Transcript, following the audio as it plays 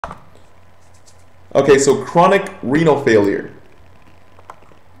Okay, so chronic renal failure.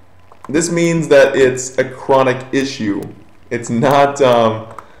 This means that it's a chronic issue. It's not a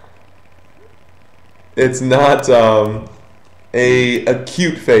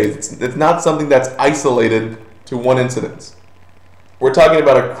acute phase. It's not something that's isolated to one incident. We're talking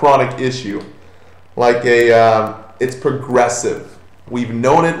about a chronic issue, like it's progressive. We've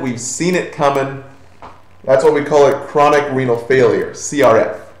known it, we've seen it coming. That's what we call it, chronic renal failure,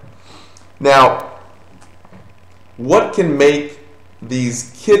 CRF. Now, what can make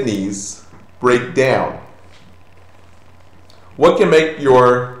these kidneys break down? What can make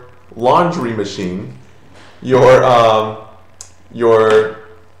your laundry machine, your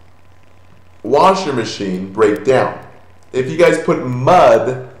washer machine break down? If you guys put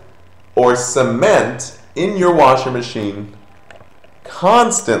mud or cement in your washer machine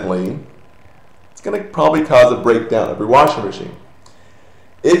constantly, it's going to probably cause a breakdown of your washer machine.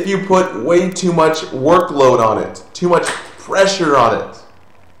 If you put way too much workload on it, too much pressure on it,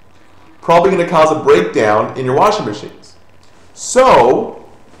 probably going to cause a breakdown in your washing machines. So,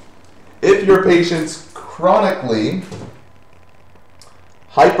 if your patient's chronically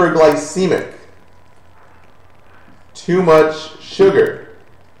hyperglycemic, too much sugar,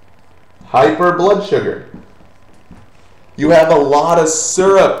 hyper blood sugar, you have a lot of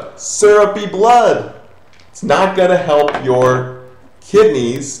syrupy blood, it's not going to help your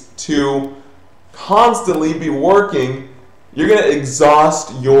kidneys to constantly be working. You're going to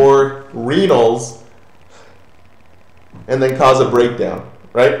exhaust your renals and then cause a breakdown,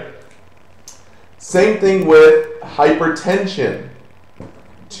 right? Same thing with hypertension.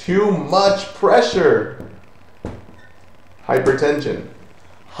 Too much pressure. Hypertension.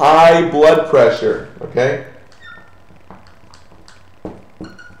 High blood pressure, okay?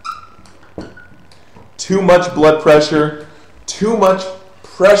 Too much blood pressure. Too much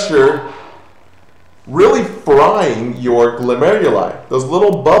pressure really frying your glomeruli, those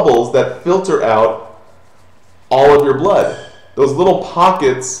little bubbles that filter out all of your blood, those little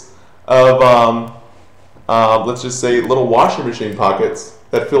pockets of, let's just say, little washing machine pockets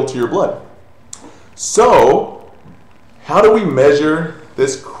that filter your blood. So, how do we measure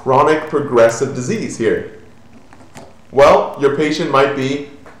this chronic progressive disease here? Well, your patient might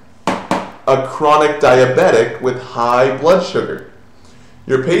be a chronic diabetic with high blood sugar.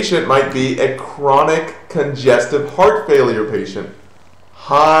 Your patient might be a chronic congestive heart failure patient,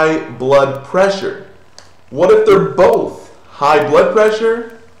 high blood pressure. What if they're both high blood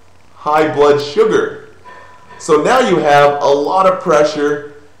pressure, high blood sugar? So now you have a lot of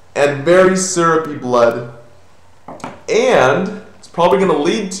pressure and very syrupy blood, and it's probably going to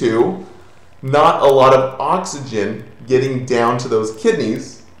lead to not a lot of oxygen getting down to those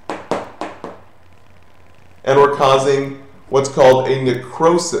kidneys, and we're causing what's called a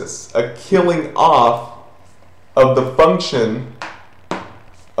necrosis, a killing off of the function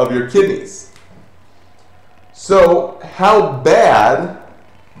of your kidneys. So how bad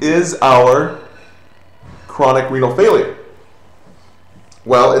is our chronic renal failure?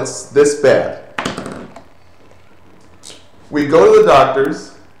 Well, it's this bad. We go to the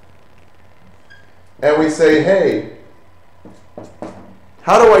doctors and we say, hey,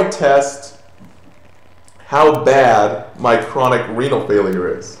 how do I test how bad my chronic renal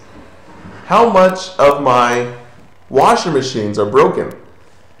failure is? How much of my washer machines are broken?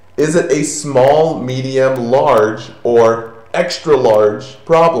 Is it a small, medium, large, or extra large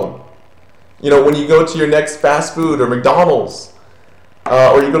problem? You know, when you go to your next fast food or McDonald's,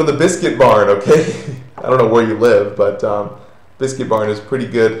 or you go to the Biscuit Barn, okay? I don't know where you live, but Biscuit Barn is pretty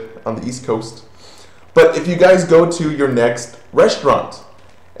good on the East Coast. But if you guys go to your next restaurant,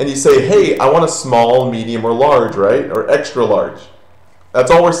 and you say, hey, I want a small, medium, or large, right? Or extra large.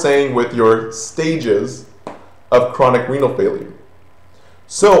 That's all we're saying with your stages of chronic renal failure.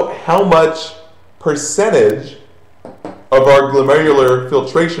 So how much percentage of our glomerular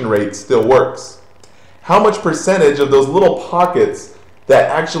filtration rate still works? How much percentage of those little pockets that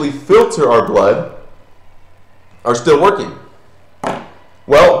actually filter our blood are still working?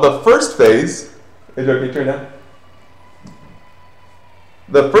 Well, the first phase, is it okay to turn down?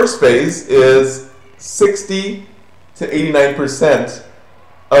 The first phase is 60 to 89%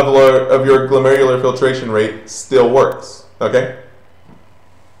 of your glomerular filtration rate still works, okay?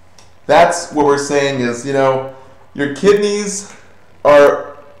 That's what we're saying is, you know, your kidneys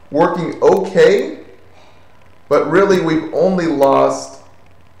are working okay, but really we've only lost,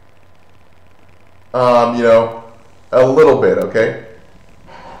 you know, a little bit, okay?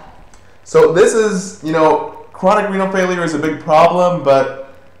 So this is, you know, chronic renal failure is a big problem, but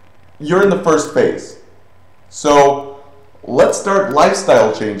you're in the first phase. So let's start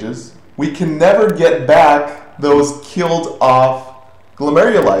lifestyle changes we can never get back those killed off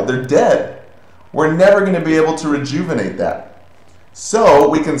glomeruli. They're dead. We're never going to be able to rejuvenate that. So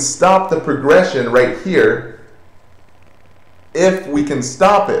we can stop the progression right here if we can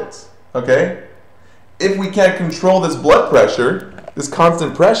stop it, okay? If we can't control this blood pressure, this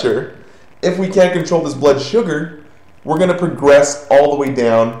constant pressure, if we can't control this blood sugar, we're going to progress all the way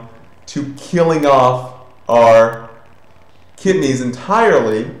down to killing off our kidneys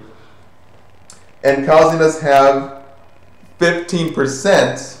entirely and causing us to have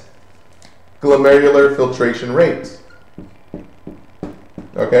 15% glomerular filtration rate.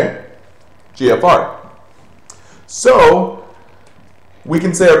 Okay? GFR. So, we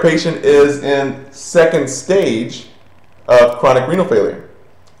can say our patient is in second stage of chronic renal failure,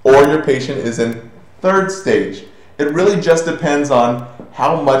 or your patient is in third stage. It really just depends on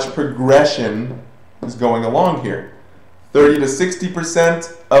how much progression is going along here. 30 to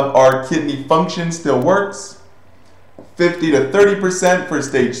 60% of our kidney function still works, 50 to 30% for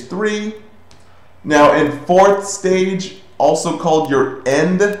stage 3. Now in fourth stage, also called your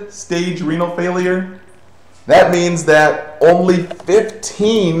end stage renal failure, that means that only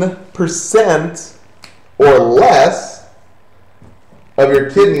 15% or less of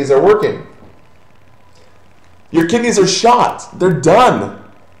your kidneys are working. Your kidneys are shot. They're done.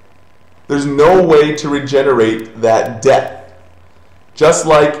 There's no way to regenerate that death. Just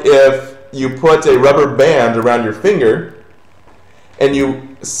like if you put a rubber band around your finger and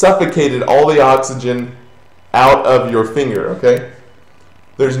you suffocated all the oxygen out of your finger, okay?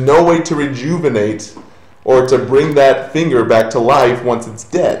 There's no way to rejuvenate or to bring that finger back to life once it's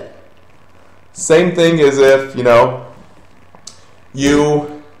dead. Same thing as if,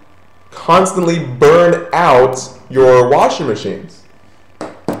 you constantly burn out your washing machines.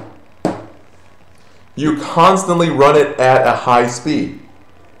 You constantly run it at a high speed.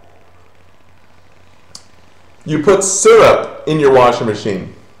 You put syrup in your washing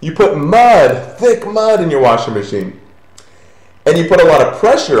machine. You put mud, thick mud in your washing machine. And you put a lot of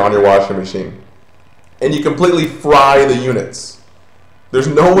pressure on your washing machine. And you completely fry the units. There's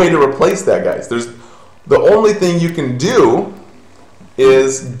no way to replace that, guys. The only thing you can do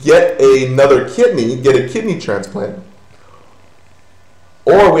is get another kidney, get a kidney transplant.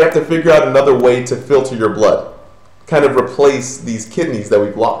 Or we have to figure out another way to filter your blood. Kind of replace these kidneys that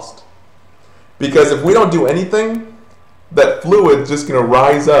we've lost. Because if we don't do anything, that fluid's just going to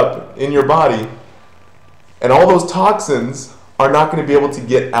rise up in your body, and all those toxins are not going to be able to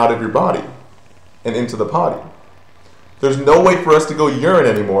get out of your body and into the body. There's no way for us to go urine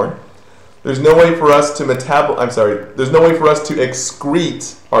anymore. There's no way for us to there's no way for us to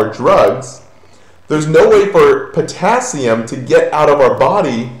excrete our drugs. There's no way for potassium to get out of our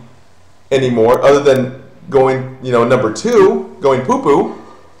body anymore other than going, number 2, going poo-poo.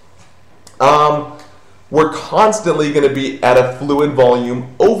 We're constantly going to be at a fluid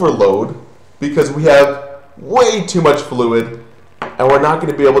volume overload because we have way too much fluid and we're not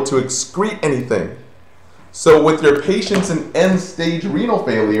going to be able to excrete anything. So with your patients in end-stage renal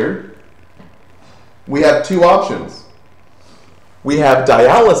failure, we have 2 options. We have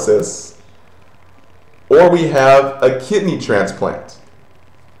dialysis or we have a kidney transplant.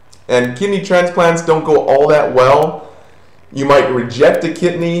 And kidney transplants don't go all that well. You might reject a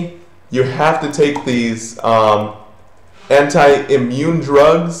kidney. You have to take these anti-immune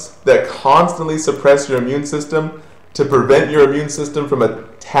drugs that constantly suppress your immune system to prevent your immune system from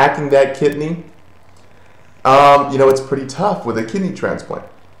attacking that kidney. It's pretty tough with a kidney transplant.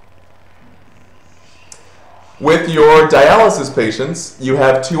 With your dialysis patients, you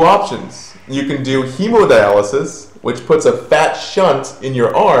have 2 options. You can do hemodialysis, which puts a fat shunt in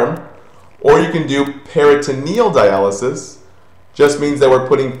your arm, or you can do peritoneal dialysis, just means that we're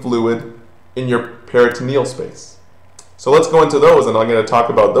putting fluid in your peritoneal space. So let's go into those, and I'm going to talk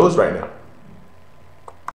about those right now.